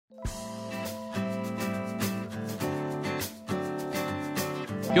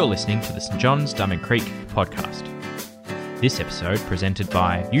You're listening to the St John's Diamond Creek podcast. This episode presented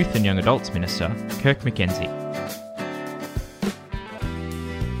by Youth and Young Adults Minister Kirk McKenzie.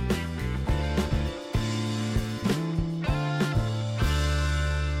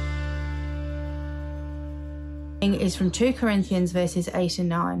 Is from 2 Corinthians verses 8 and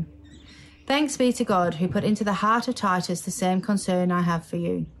 9. Thanks be to God who put into the heart of Titus the same concern I have for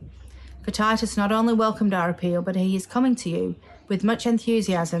you. For Titus not only welcomed our appeal, but he is coming to you with much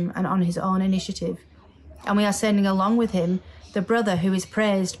enthusiasm and on his own initiative. And we are sending along with him the brother who is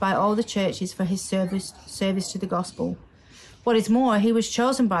praised by all the churches for his service to the gospel. What is more, he was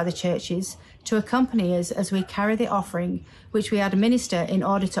chosen by the churches to accompany us as we carry the offering which we administer in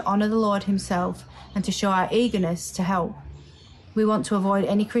order to honour the Lord himself and to show our eagerness to help. We want to avoid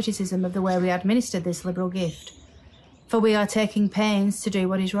any criticism of the way we administer this liberal gift. For we are taking pains to do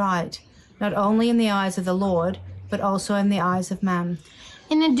what is right, not only in the eyes of the Lord, but also in the eyes of man.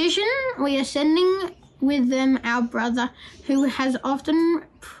 In addition, we are sending with them our brother, who has often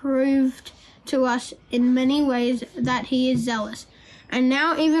proved to us in many ways that he is zealous, and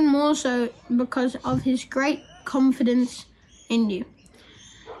now even more so because of his great confidence in you.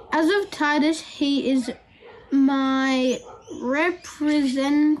 As of Titus, he is my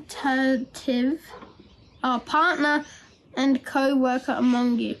representative, partner and co-worker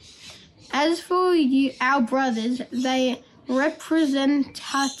among you. As for you, our brothers, they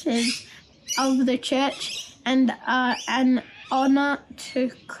representatives of the church and are an honour to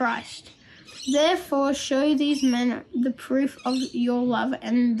Christ. Therefore, show these men the proof of your love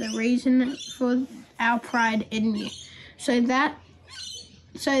and the reason for our pride in you, so that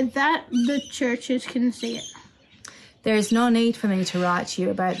the churches can see it. There is no need for me to write to you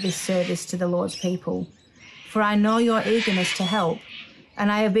about this service to the Lord's people, for I know your eagerness to help, and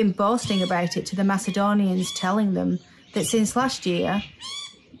I have been boasting about it to the Macedonians, telling them that since last year,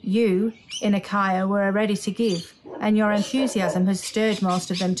 you in Achaia were ready to give, and your enthusiasm has stirred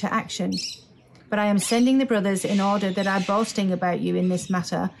most of them to action. But I am sending the brothers in order that our boasting about you in this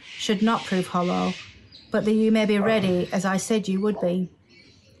matter should not prove hollow, but that you may be ready as I said you would be.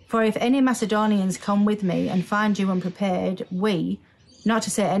 For if any Macedonians come with me and find you unprepared, we, not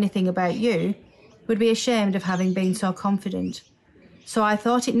to say anything about you, would be ashamed of having been so confident. So I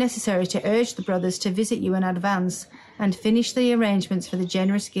thought it necessary to urge the brothers to visit you in advance and finish the arrangements for the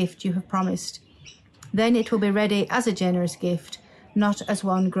generous gift you have promised. Then it will be ready as a generous gift, not as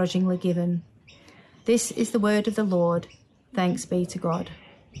one grudgingly given. This is the word of the Lord. Thanks be to God.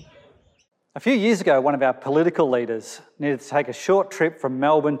 A few years ago, one of our political leaders needed to take a short trip from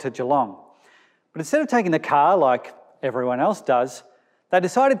Melbourne to Geelong. But instead of taking the car like everyone else does, they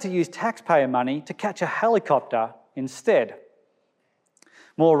decided to use taxpayer money to catch a helicopter instead.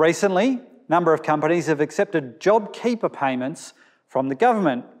 More recently, a number of companies have accepted JobKeeper payments from the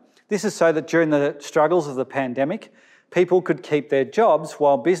government. This is so that during the struggles of the pandemic, people could keep their jobs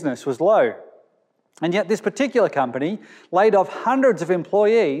while business was low. And yet this particular company laid off hundreds of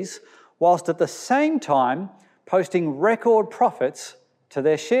employees whilst at the same time posting record profits to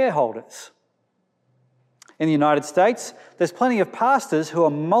their shareholders. In the United States, there's plenty of pastors who are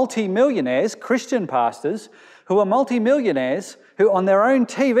multi-millionaires, Christian pastors, who are multi-millionaires who on their own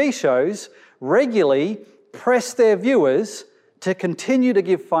TV shows regularly press their viewers to continue to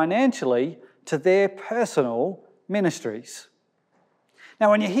give financially to their personal ministries.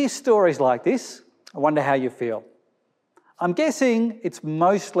 Now, when you hear stories like this, I wonder how you feel. I'm guessing it's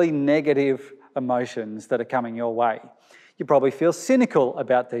mostly negative emotions that are coming your way. You probably feel cynical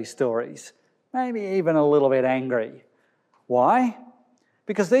about these stories, maybe even a little bit angry. Why?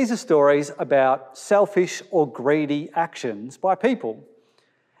 Because these are stories about selfish or greedy actions by people.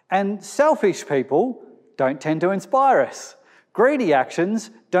 And selfish people don't tend to inspire us. Greedy actions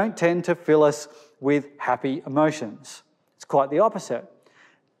don't tend to fill us with happy emotions. It's quite the opposite.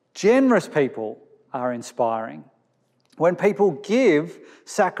 Generous people are inspiring. When people give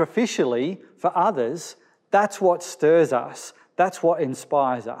sacrificially for others, that's what stirs us. That's what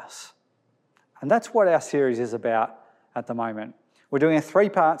inspires us. And that's what our series is about at the moment. We're doing a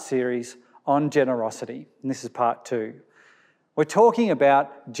 3-part series on generosity, and this is part 2. We're talking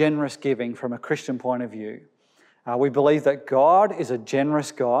about generous giving from a Christian point of view. We believe that God is a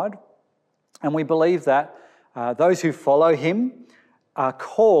generous God, and we believe that those who follow him are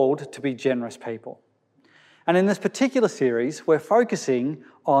called to be generous people. And in this particular series, we're focusing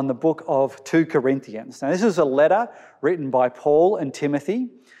on the book of 2 Corinthians. Now, this is a letter written by Paul and Timothy,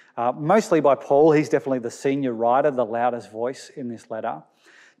 mostly by Paul. He's definitely the senior writer, the loudest voice in this letter,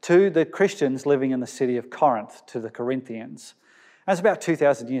 to the Christians living in the city of Corinth, to the Corinthians. That's about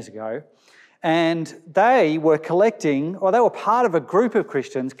 2,000 years ago. And they were part of a group of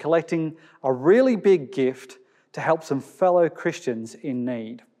Christians collecting a really big gift to help some fellow Christians in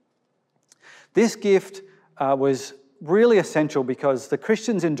need. This gift was really essential because the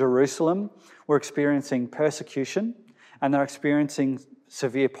Christians in Jerusalem were experiencing persecution and they're experiencing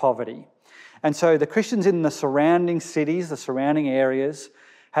severe poverty. And so the Christians in the surrounding cities, the surrounding areas,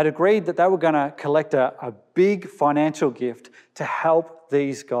 had agreed that they were going to collect a big financial gift to help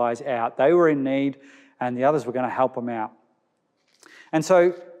these guys out. They were in need and the others were going to help them out. And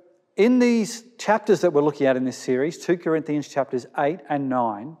so in these chapters that we're looking at in this series, 2 Corinthians chapters 8 and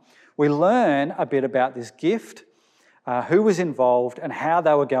 9, we learn a bit about this gift, who was involved and how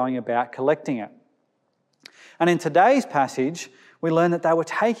they were going about collecting it. And in today's passage, we learn that they were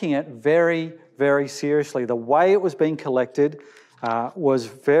taking it very, very seriously. The way it was being collected was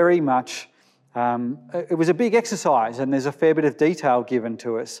very much, it was a big exercise, and there's a fair bit of detail given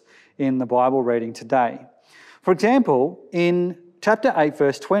to us in the Bible reading today. For example, in chapter 8,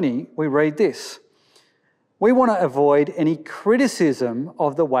 verse 20, we read this: "We want to avoid any criticism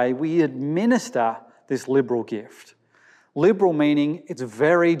of the way we administer this liberal gift." Liberal meaning it's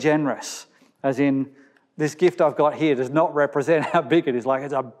very generous, as in this gift I've got here does not represent how big it is. Like,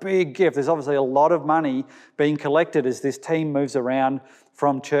 it's a big gift. There's obviously a lot of money being collected as this team moves around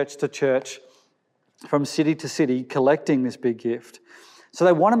from church to church, from city to city, collecting this big gift. So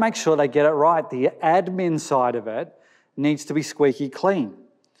they want to make sure they get it right. The admin side of it needs to be squeaky clean.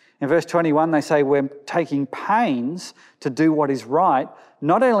 In verse 21, they say, "We're taking pains to do what is right,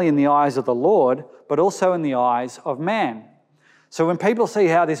 not only in the eyes of the Lord, but also in the eyes of man." So when people see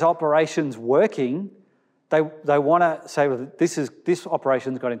how this operation's working, they want to say, well, this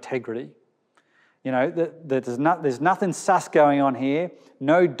operation's got integrity. You know, there's nothing sus going on here,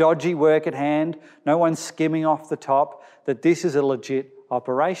 no dodgy work at hand, no one skimming off the top, that this is a legit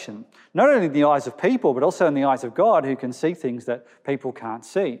operation. Not only in the eyes of people, but also in the eyes of God, who can see things that people can't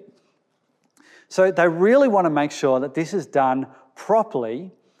see. So they really want to make sure that this is done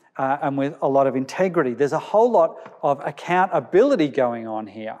properly and with a lot of integrity. There's a whole lot of accountability going on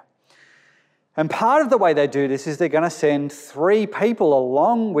here. And part of the way they do this is they're going to send 3 people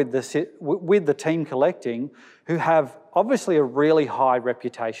along with the team collecting who have obviously a really high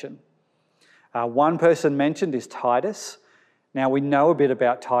reputation. One person mentioned is Titus. Now, we know a bit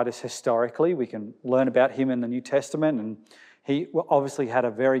about Titus historically. We can learn about him in the New Testament, and he obviously had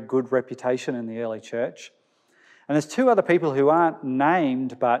a very good reputation in the early church. And there's 2 other people who aren't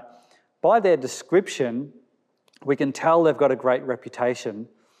named, but by their description, we can tell they've got a great reputation.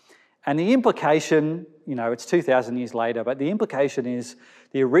 And the implication, you know, it's 2,000 years later, but the implication is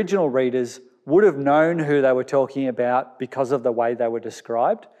the original readers would have known who they were talking about because of the way they were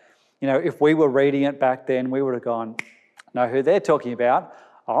described. You know, if we were reading it back then, we would have gone, know who they're talking about.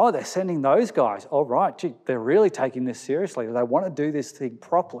 Oh, they're sending those guys. Oh, right, gee, they're really taking this seriously. They want to do this thing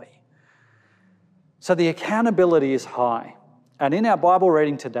properly. So the accountability is high. And in our Bible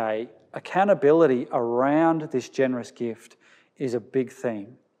reading today, accountability around this generous gift is a big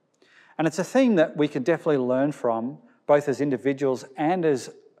theme. And it's a theme that we can definitely learn from, both as individuals and as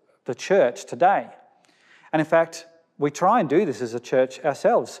the church today. And in fact, we try and do this as a church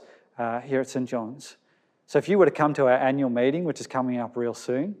ourselves here at St. John's. So if you were to come to our annual meeting, which is coming up real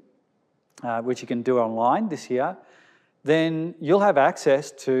soon, which you can do online this year, then you'll have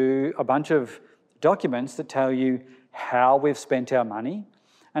access to a bunch of documents that tell you how we've spent our money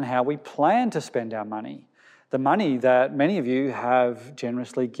and how we plan to spend our money. The money that many of you have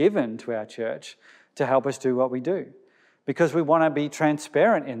generously given to our church to help us do what we do. Because we want to be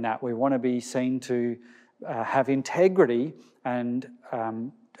transparent in that. We want to be seen to have integrity and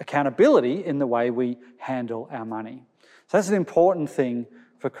accountability in the way we handle our money. So that's an important thing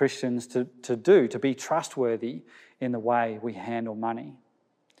for Christians to do, to be trustworthy in the way we handle money.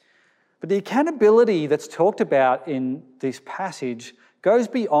 But the accountability that's talked about in this passage goes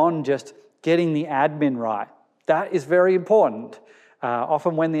beyond just getting the admin right. That is very important.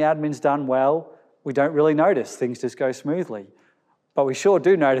 Often when the admin's done well, we don't really notice. Things just go smoothly. But we sure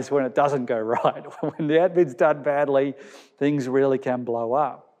do notice when it doesn't go right. When the admin's done badly, things really can blow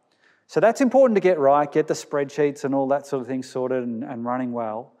up. So that's important to get right, get the spreadsheets and all that sort of thing sorted and running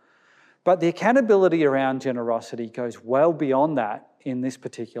well. But the accountability around generosity goes well beyond that in this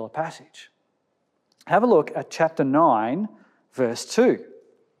particular passage. Have a look at chapter 9, verse 2.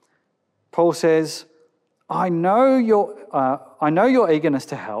 Paul says, I know your eagerness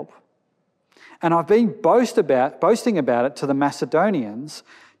to help, and I've been boasting about it to the Macedonians,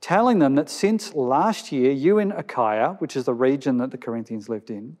 telling them that since last year you in Achaia, which is the region that the Corinthians lived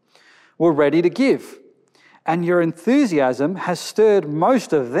in, were ready to give. and your enthusiasm has stirred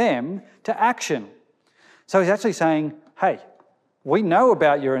most of them to action. So he's actually saying, hey, we know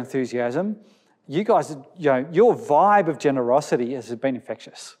about your enthusiasm. You guys, your vibe of generosity has been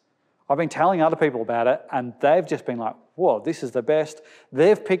infectious. I've been telling other people about it, and they've just been like, whoa, this is the best.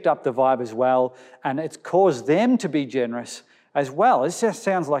 They've picked up the vibe as well, and it's caused them to be generous as well. This just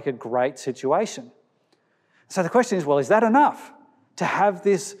sounds like a great situation. So the question is, well, is that enough to have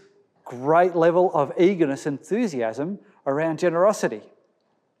this great level of eagerness, enthusiasm around generosity?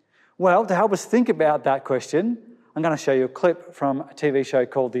 Well, to help us think about that question, I'm going to show you a clip from a TV show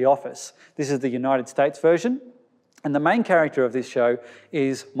called The Office. This is the United States version. And the main character of this show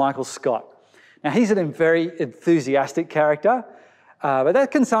is Michael Scott. Now, he's a very enthusiastic character, but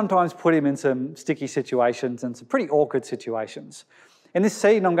that can sometimes put him in some sticky situations and some pretty awkward situations. In this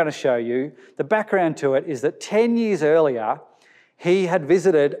scene I'm going to show you, the background to it is that 10 years earlier, he had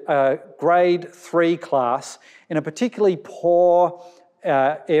visited a grade 3 class in a particularly poor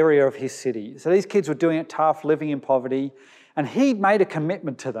area of his city. So these kids were doing it tough, living in poverty, and he made a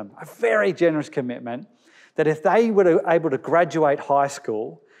commitment to them, a very generous commitment, that if they were able to graduate high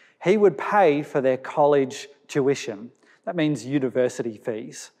school, he would pay for their college tuition. That means university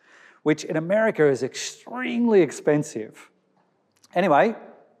fees, which in America is extremely expensive. Anyway,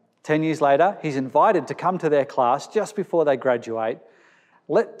 10 years later, he's invited to come to their class just before they graduate.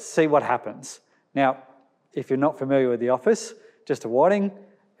 Let's see what happens. Now, if you're not familiar with The Office, just a warning,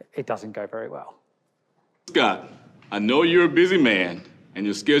 it doesn't go very well. Scott, I know you're a busy man and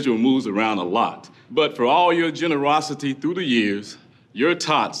your schedule moves around a lot, but for all your generosity through the years, your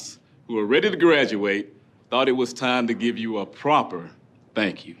tots who are ready to graduate thought it was time to give you a proper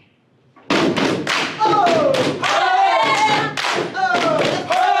thank you.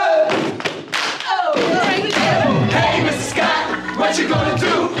 Hey, Mr. Scott, what you gonna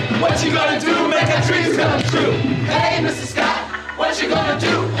do? What you gonna do? Make our dreams come true. Hey, Mr. Scott, what you gonna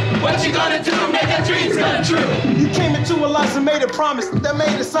do? What you gonna do? Make our dreams come true. You came into our lives and made a promise that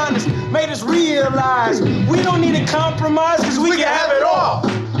made us honest, made us realize we don't need to compromise because we can have it all.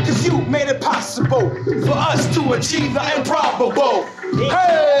 Because you made it possible for us to achieve the improbable.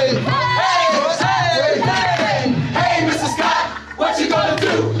 Hey! Hey, hey, hey, hey, Mr. Scott, what you gonna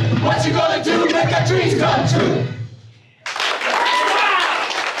do? What you gonna do? Make our dreams come true.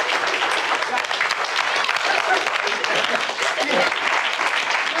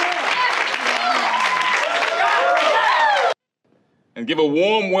 And give a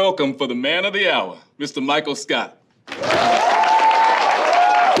warm welcome for the man of the hour, Mr. Michael Scott.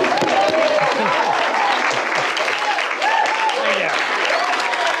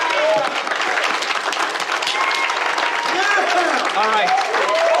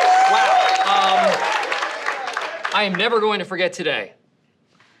 I am never going to forget today.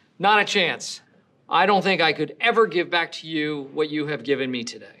 Not a chance. I don't think I could ever give back to you what you have given me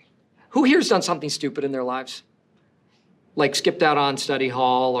today. Who here's done something stupid in their lives? Like skipped out on study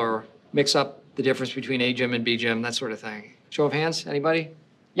hall or mix up the difference between A gym and B gym, that sort of thing. Show of hands, anybody?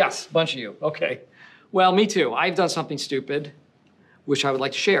 Yes, a bunch of you, okay. Well, me too. I've done something stupid, which I would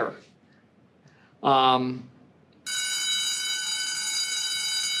like to share.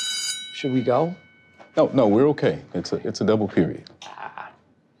 Should we go? No, we're okay. It's a double period.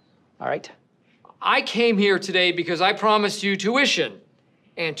 All right. I came here today because I promised you tuition,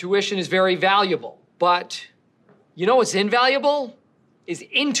 and tuition is very valuable. But you know what's invaluable? Is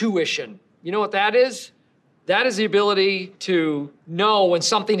intuition. You know what that is? That is the ability to know when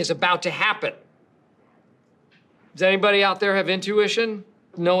something is about to happen. Does anybody out there have intuition?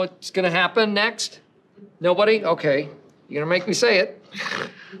 Know what's gonna happen next? Nobody? Okay. You're gonna make me say it.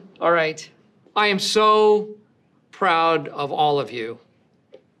 All right. I am so proud of all of you.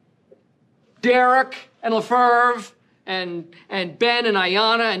 Derek and LaFerve and Ben and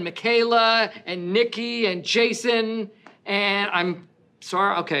Ayana and Michaela and Nikki and Jason and I'm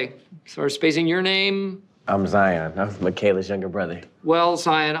sorry, okay, sorry, spacing your name. I'm Zion. I'm Michaela's younger brother. Well,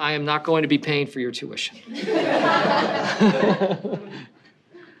 Zion, I am not going to be paying for your tuition.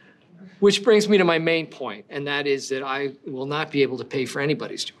 Which brings me to my main point, and that is that I will not be able to pay for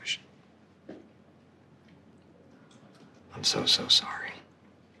anybody's tuition. I'm so sorry.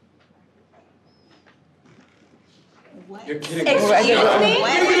 You're kidding. Excuse me?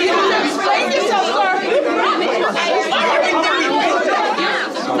 Explain yourself,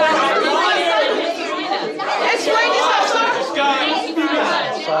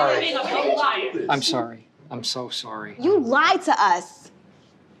 I'm sorry. I'm so sorry. You lied to us.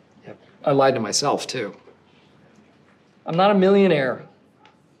 Yep. I lied to myself, too. I'm not a millionaire.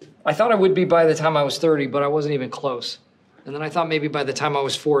 I thought I would be by the time I was 30, but I wasn't even close. And then I thought maybe by the time I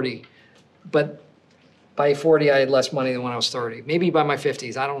was 40. But By 40, I had less money than when I was 30. Maybe by my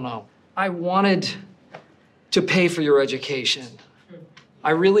 50s, I don't know. I wanted to pay for your education.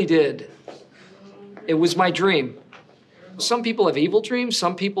 I really did. It was my dream. Some people have evil dreams.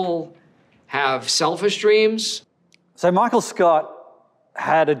 Some people have selfish dreams. So Michael Scott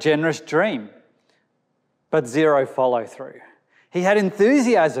had a generous dream, but zero follow through. He had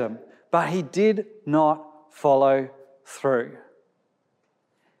enthusiasm, but he did not follow through.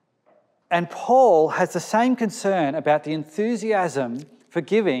 And Paul has the same concern about the enthusiasm for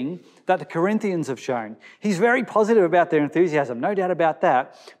giving that the Corinthians have shown. He's very positive about their enthusiasm, no doubt about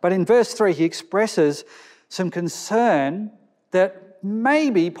that. But in verse 3, he expresses some concern that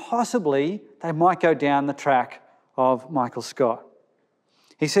maybe, possibly, they might go down the track of Michael Scott.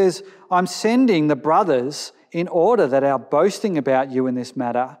 He says, I'm sending the brothers in order that our boasting about you in this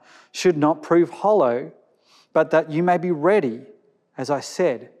matter should not prove hollow, but that you may be ready, as I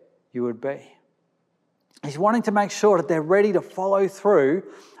said you would be. He's wanting to make sure that they're ready to follow through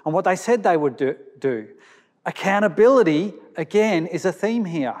on what they said they would do. Accountability, again, is a theme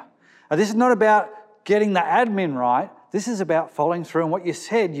here. Now, this is not about getting the admin right. This is about following through on what you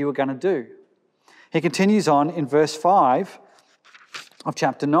said you were going to do. He continues on in verse 5 of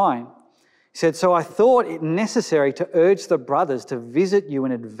chapter 9. He said, so I thought it necessary to urge the brothers to visit you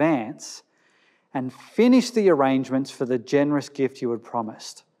in advance and finish the arrangements for the generous gift you had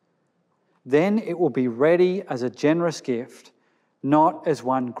promised. Then it will be ready as a generous gift, not as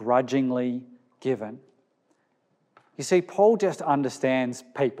one grudgingly given. You see, Paul just understands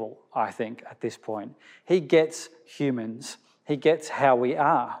people, I think, at this point. He gets humans. He gets how we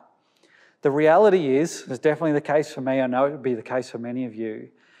are. The reality is, it's definitely the case for me, I know it would be the case for many of you,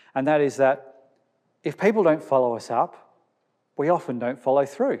 and that is that if people don't follow us up, we often don't follow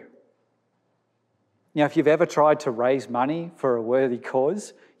through. You know, if you've ever tried to raise money for a worthy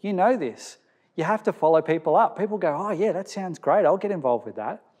cause, you know this. You have to follow people up. People go, oh yeah, that sounds great, I'll get involved with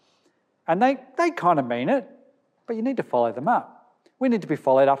that. And they kind of mean it, but you need to follow them up. We need to be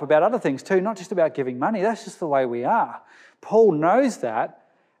followed up about other things too, not just about giving money. That's just the way we are. Paul knows that,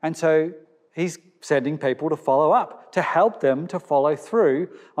 and so he's sending people to follow up, to help them to follow through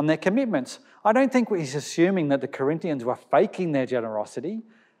on their commitments. I don't think he's assuming that the Corinthians were faking their generosity.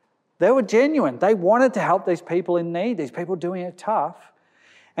 They were genuine. They wanted to help these people in need, these people doing it tough.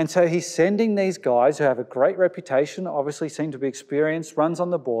 And so he's sending these guys who have a great reputation, obviously seem to be experienced, runs on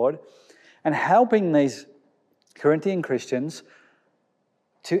the board, and helping these Corinthian Christians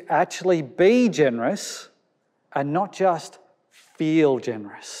to actually be generous and not just feel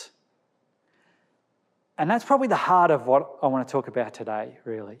generous. And that's probably the heart of what I want to talk about today,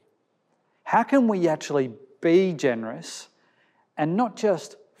 really. How can we actually be generous and not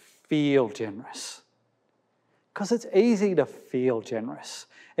just feel generous? Because it's easy to feel generous.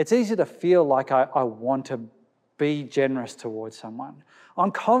 It's easy to feel like I want to be generous towards someone.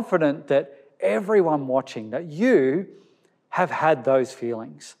 I'm confident that everyone watching, that you have had those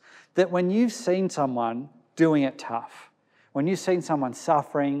feelings. That when you've seen someone doing it tough, when you've seen someone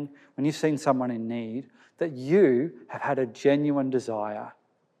suffering, when you've seen someone in need, that you have had a genuine desire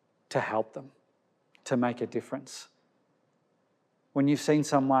to help them, to make a difference. When you've seen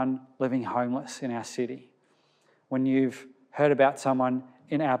someone living homeless in our city, when you've heard about someone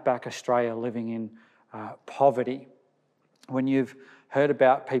in outback Australia living in poverty, when you've heard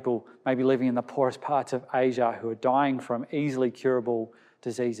about people maybe living in the poorest parts of Asia who are dying from easily curable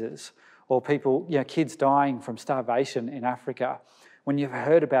diseases, or people, kids dying from starvation in Africa. When you've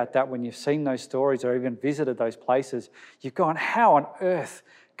heard about that, when you've seen those stories or even visited those places, you've gone, how on earth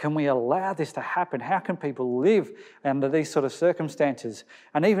can we allow this to happen? How can people live under these sort of circumstances?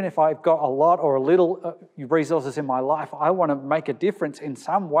 And even if I've got a lot or a little resources in my life, I want to make a difference in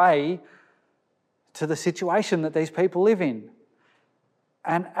some way to the situation that these people live in.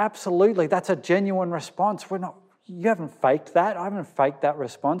 And absolutely, that's a genuine response. You haven't faked that. I haven't faked that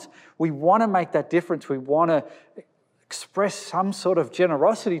response. We want to make that difference. We want to express some sort of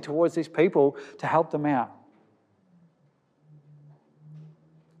generosity towards these people to help them out.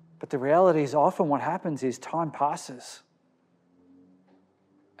 But the reality is often what happens is time passes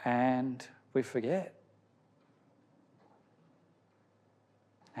and we forget.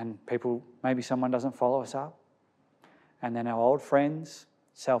 And people, maybe someone doesn't follow us up. And then our old friends,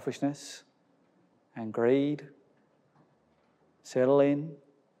 selfishness and greed settle in.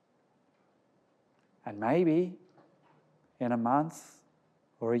 And maybe in a month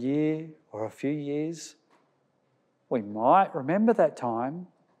or a year or a few years, we might remember that time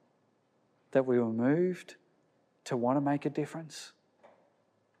that we were moved to want to make a difference.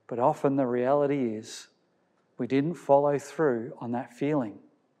 But often the reality is we didn't follow through on that feeling.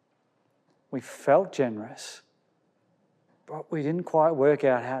 We felt generous, but we didn't quite work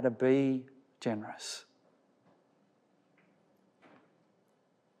out how to be generous.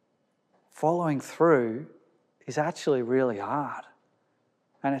 Following through is actually really hard,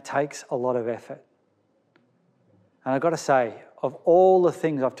 and it takes a lot of effort. And I've got to say, of all the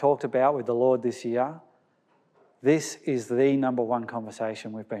things I've talked about with the Lord this year, this is the number one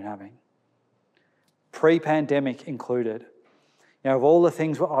conversation we've been having. Pre-pandemic included. Of all the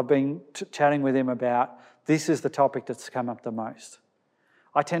things I've been chatting with him about, this is the topic that's come up the most.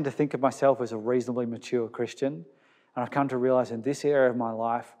 I tend to think of myself as a reasonably mature Christian, and I've come to realise in this area of my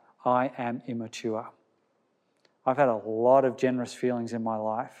life, I am immature. I've had a lot of generous feelings in my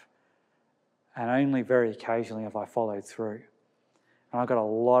life, and only very occasionally have I followed through. And I've got a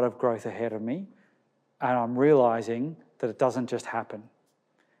lot of growth ahead of me, and I'm realising that it doesn't just happen.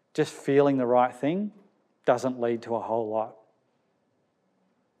 Just feeling the right thing doesn't lead to a whole lot.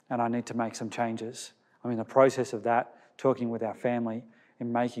 And I need to make some changes. I'm in the process of that, talking with our family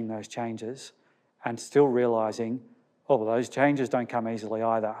in making those changes, and still realising, those changes don't come easily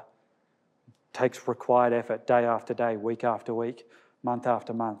either. It takes required effort day after day, week after week, month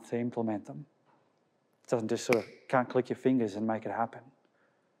after month to implement them. It doesn't just can't click your fingers and make it happen.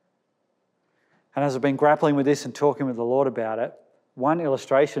 And as I've been grappling with this and talking with the Lord about it, one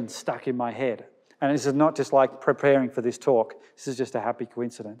illustration stuck in my head. And this is not just like preparing for this talk. This is just a happy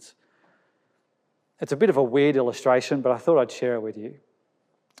coincidence. It's a bit of a weird illustration, but I thought I'd share it with you.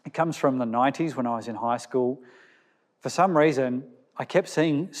 It comes from the 90s when I was in high school. For some reason, I kept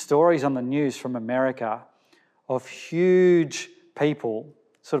seeing stories on the news from America of huge people,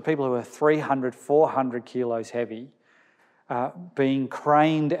 people who are 300, 400 kilos heavy, being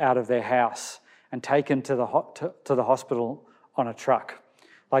craned out of their house and taken to the hospital on a truck.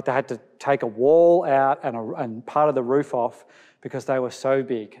 Like they had to take a wall out and part of the roof off because they were so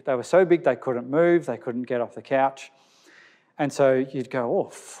big. They were so big they couldn't move, they couldn't get off the couch. And so you'd go,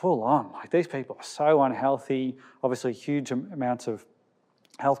 full on. Like these people are so unhealthy, obviously huge amounts of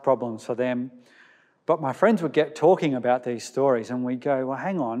health problems for them. But my friends would get talking about these stories and we'd go, well,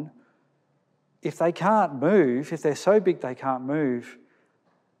 hang on. If they can't move, if they're so big they can't move,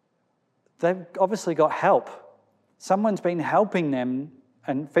 they've obviously got help. Someone's been helping them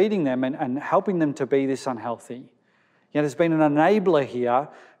and feeding them and helping them to be this unhealthy. There's been an enabler here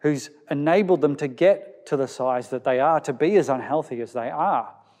who's enabled them to get to the size that they are, to be as unhealthy as they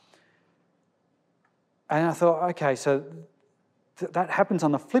are. And I thought, okay, so that happens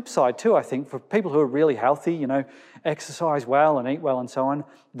on the flip side too, I think, for people who are really healthy, exercise well and eat well and so on.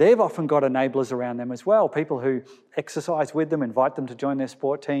 They've often got enablers around them as well, people who exercise with them, invite them to join their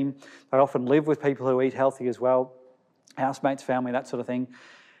sport team. They often live with people who eat healthy as well. Housemates, family, that sort of thing.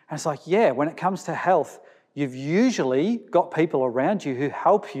 And it's like, when it comes to health, you've usually got people around you who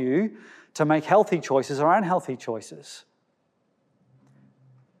help you to make healthy choices or unhealthy choices.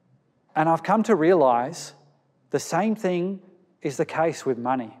 And I've come to realise the same thing is the case with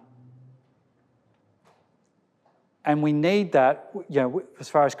money. And we need that, as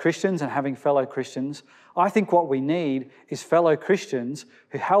far as Christians and having fellow Christians. I think what we need is fellow Christians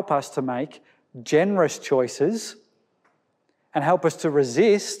who help us to make generous choices and help us to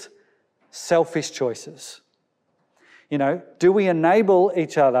resist selfish choices. Do we enable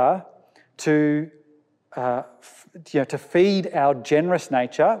each other to feed our generous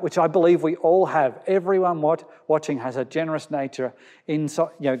nature, which I believe we all have. Everyone watching has a generous nature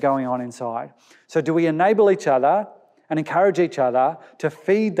going on inside. So do we enable each other and encourage each other to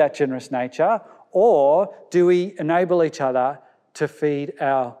feed that generous nature, or do we enable each other to feed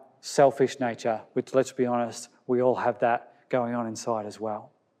our selfish nature, which, let's be honest, we all have that going on inside as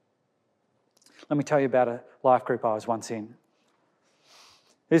well. Let me tell you about a life group I was once in.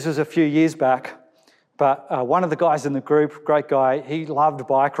 This was a few years back, but one of the guys in the group, great guy, he loved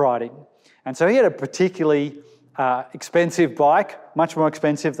bike riding. And so he had a particularly expensive bike, much more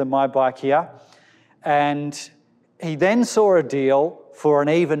expensive than my bike here. And he then saw a deal for an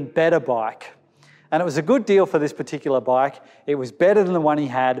even better bike. And it was a good deal for this particular bike. It was better than the one he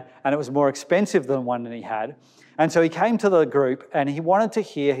had, and it was more expensive than the one that he had. And so he came to the group and he wanted to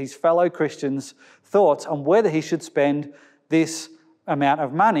hear his fellow Christians' thoughts on whether he should spend this amount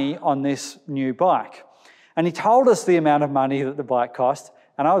of money on this new bike. And he told us the amount of money that the bike cost.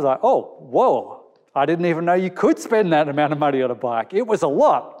 And I was like, whoa, I didn't even know you could spend that amount of money on a bike. It was a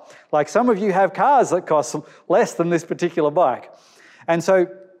lot. Like some of you have cars that cost less than this particular bike. And so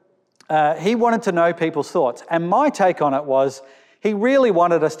he wanted to know people's thoughts. And my take on it was, he really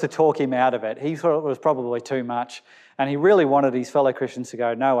wanted us to talk him out of it. He thought it was probably too much. And he really wanted his fellow Christians to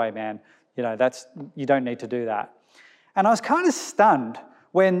go, no way, man, you don't need to do that. And I was kind of stunned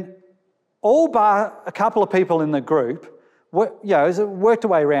when all but a couple of people in the group, as it worked a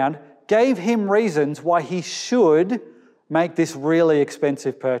way around, gave him reasons why he should make this really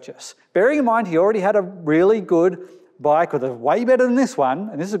expensive purchase. Bearing in mind he already had a really good bike, or way better than this one,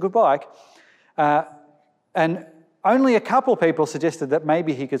 and this is a good bike, and only a couple of people suggested that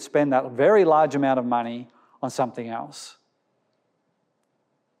maybe he could spend that very large amount of money on something else.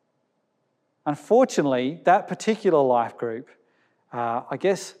 Unfortunately, that particular life group, I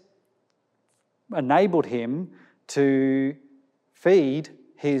guess, enabled him to feed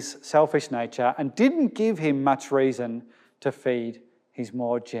his selfish nature and didn't give him much reason to feed his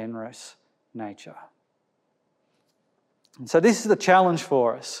more generous nature. And so this is the challenge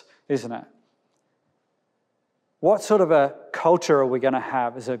for us, isn't it? What sort of a culture are we going to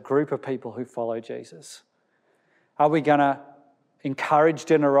have as a group of people who follow Jesus? Are we going to encourage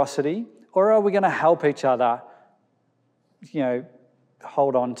generosity, or are we going to help each other,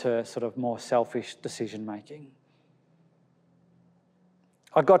 hold on to sort of more selfish decision making?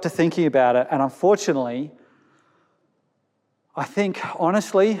 I got to thinking about it, and unfortunately, I think,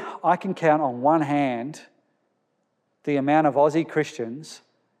 honestly, I can count on one hand the amount of Aussie Christians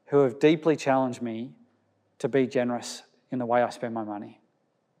who have deeply challenged me to be generous in the way I spend my money.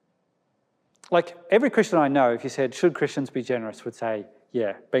 Like, every Christian I know, if you said, should Christians be generous, would say,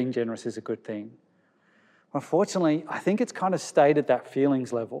 yeah, being generous is a good thing. Unfortunately, I think it's kind of stayed at that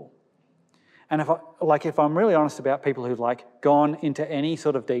feelings level. And if I'm really honest about people who've gone into any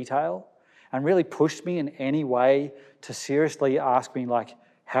sort of detail and really pushed me in any way to seriously ask me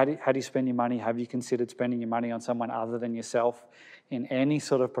how do you spend your money? Have you considered spending your money on someone other than yourself in any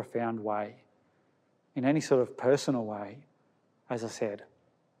sort of profound way, in any sort of personal way? As I said,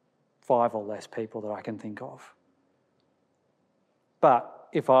 5 or less people that I can think of. But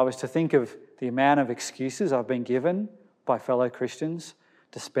if I was to think of the amount of excuses I've been given by fellow Christians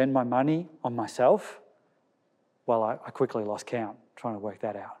to spend my money on myself, well, I quickly lost count trying to work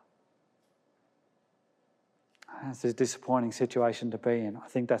that out. It's a disappointing situation to be in. I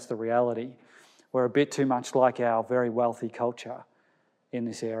think that's the reality. We're a bit too much like our very wealthy culture in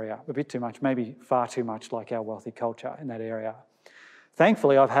this area. A bit too much, maybe far too much like our wealthy culture in that area.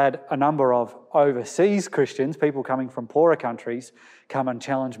 Thankfully, I've had a number of overseas Christians, people coming from poorer countries, come and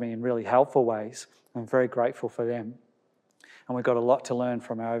challenge me in really helpful ways. I'm very grateful for them. And we've got a lot to learn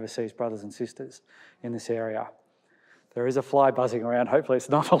from our overseas brothers and sisters in this area. There is a fly buzzing around. Hopefully it's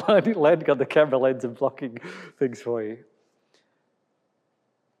not a lens, got the camera lens and blocking things for you.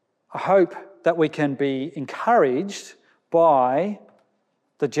 I hope that we can be encouraged by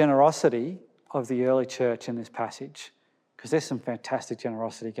the generosity of the early church in this passage, because there's some fantastic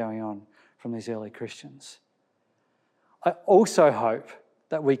generosity going on from these early Christians. I also hope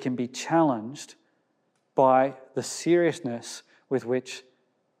that we can be challenged by the seriousness with which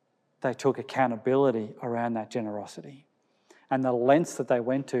they took accountability around that generosity and the lengths that they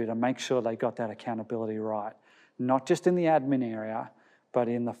went to make sure they got that accountability right, not just in the admin area, but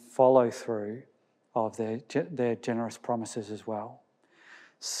in the follow-through of their generous promises as well.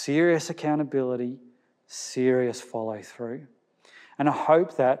 Serious accountability, serious follow-through. And I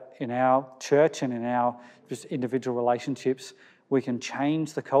hope that in our church and in our just individual relationships, we can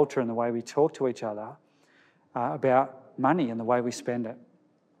change the culture and the way we talk to each other about money and the way we spend it.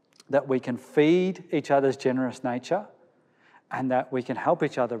 That we can feed each other's generous nature and that we can help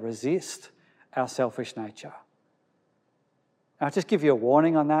each other resist our selfish nature. I'll just give you a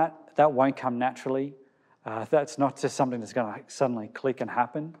warning on that. That won't come naturally. That's not just something that's going to suddenly click and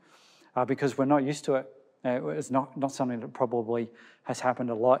happen because we're not used to it. It's not something that probably has happened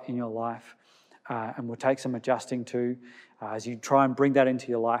a lot in your life and will take some adjusting to. As you try and bring that into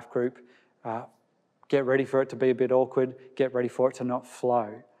your life group, get ready for it to be a bit awkward, get ready for it to not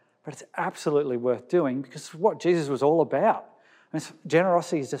flow. But it's absolutely worth doing because it's what Jesus was all about. And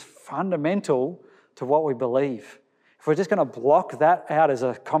generosity is just fundamental to what we believe. If we're just going to block that out as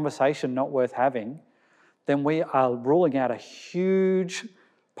a conversation not worth having, then we are ruling out a huge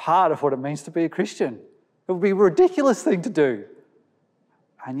part of what it means to be a Christian. It would be a ridiculous thing to do.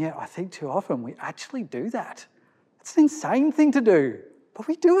 And yet I think too often we actually do that. It's an insane thing to do, but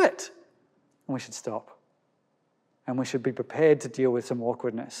we do it. And we should stop. And we should be prepared to deal with some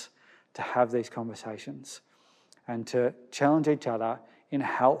awkwardness, to have these conversations and to challenge each other in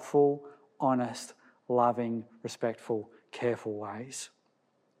helpful, honest, loving, respectful, careful ways.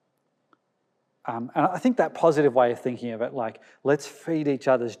 And I think that positive way of thinking of it, let's feed each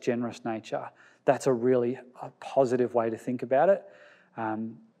other's generous nature, that's a really positive way to think about it.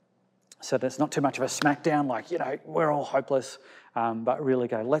 So that's not too much of a smackdown, we're all hopeless, but really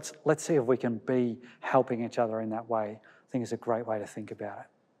go, let's see if we can be helping each other in that way. I think it's a great way to think about it.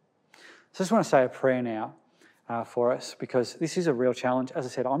 So I just want to say a prayer now for us, because this is a real challenge. As I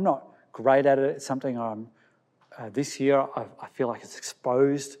said, I'm not great at it. It's something this year I feel like it's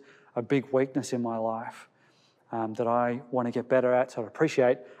exposed a big weakness in my life that I want to get better at. So I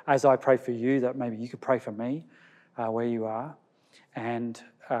appreciate, as I pray for you, that maybe you could pray for me where you are. And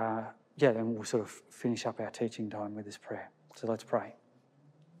then we'll sort of finish up our teaching time with this prayer. So let's pray.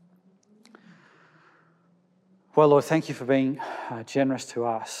 Well, Lord, thank you for being generous to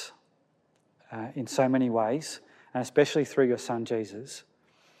us in so many ways, and especially through your Son, Jesus.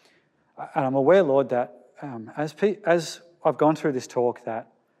 And I'm aware, Lord, that as I've gone through this talk,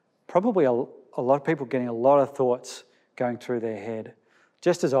 that probably a lot of people getting a lot of thoughts going through their head,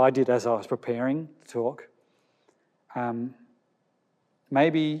 just as I did as I was preparing the talk.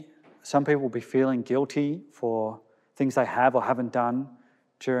 Maybe some people will be feeling guilty for things they have or haven't done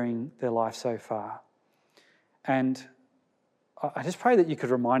during their life so far. And I just pray that you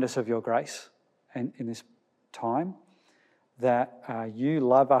could remind us of your grace in this time, that you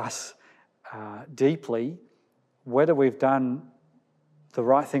love us deeply, whether we've done the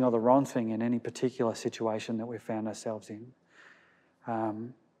right thing or the wrong thing in any particular situation that we've found ourselves in.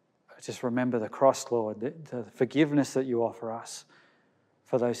 Just remember the cross, Lord, the forgiveness that you offer us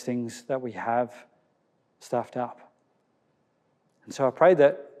for those things that we have stuffed up. And so I pray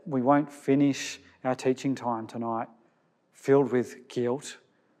that we won't finish our teaching time tonight filled with guilt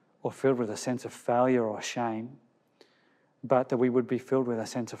or filled with a sense of failure or shame, but that we would be filled with a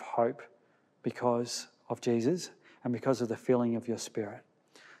sense of hope because of Jesus and because of the filling of your Spirit.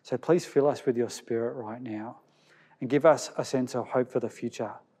 So please fill us with your Spirit right now and give us a sense of hope for the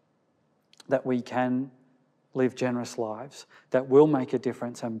future, that we can live generous lives that will make a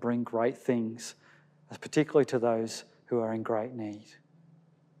difference and bring great things, particularly to those who are in great need.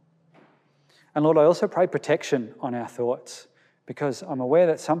 And Lord, I also pray protection on our thoughts, because I'm aware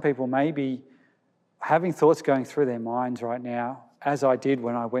that some people may be having thoughts going through their minds right now, as I did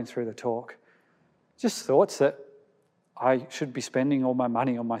when I went through the talk. Just thoughts that I should be spending all my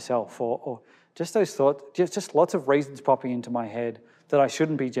money on myself, or just those thoughts, just lots of reasons popping into my head that I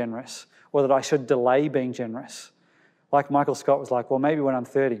shouldn't be generous, or that I should delay being generous. Like Michael Scott was like, well, maybe when I'm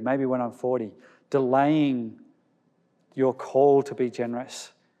 30, maybe when I'm 40, delaying your call to be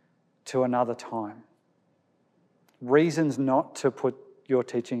generous to another time. Reasons not to put your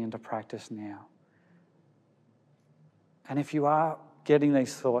teaching into practice now. And if you are getting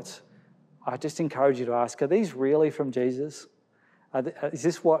these thoughts, I just encourage you to ask, are these really from Jesus? Is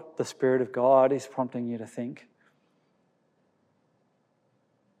this what the Spirit of God is prompting you to think?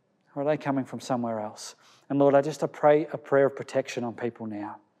 Or are they coming from somewhere else? And Lord, I just pray a prayer of protection on people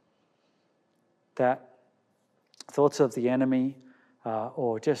now, that thoughts of the enemy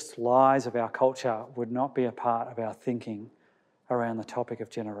or just lies of our culture would not be a part of our thinking around the topic of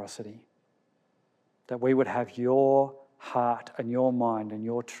generosity. That we would have your heart and your mind and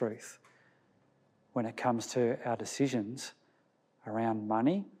your truth when it comes to our decisions around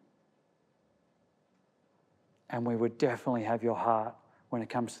money. And we would definitely have your heart when it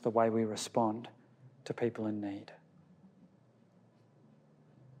comes to the way we respond to people in need.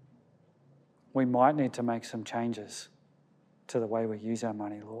 We might need to make some changes to the way we use our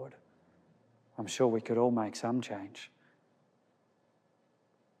money, Lord. I'm sure we could all make some change.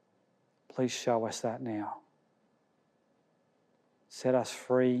 Please show us that now. Set us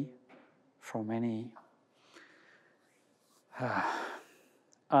free from any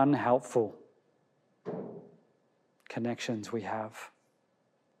unhelpful connections we have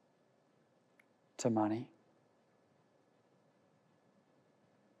to money.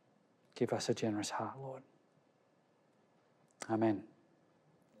 Give us a generous heart, Lord. Amen.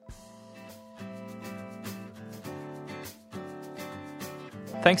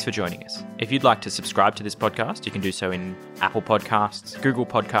 Thanks for joining us. If you'd like to subscribe to this podcast, you can do so in Apple Podcasts, Google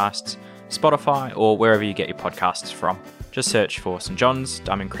Podcasts, Spotify, or wherever you get your podcasts from. Just search for St. John's,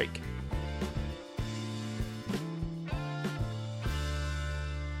 Diamond Creek.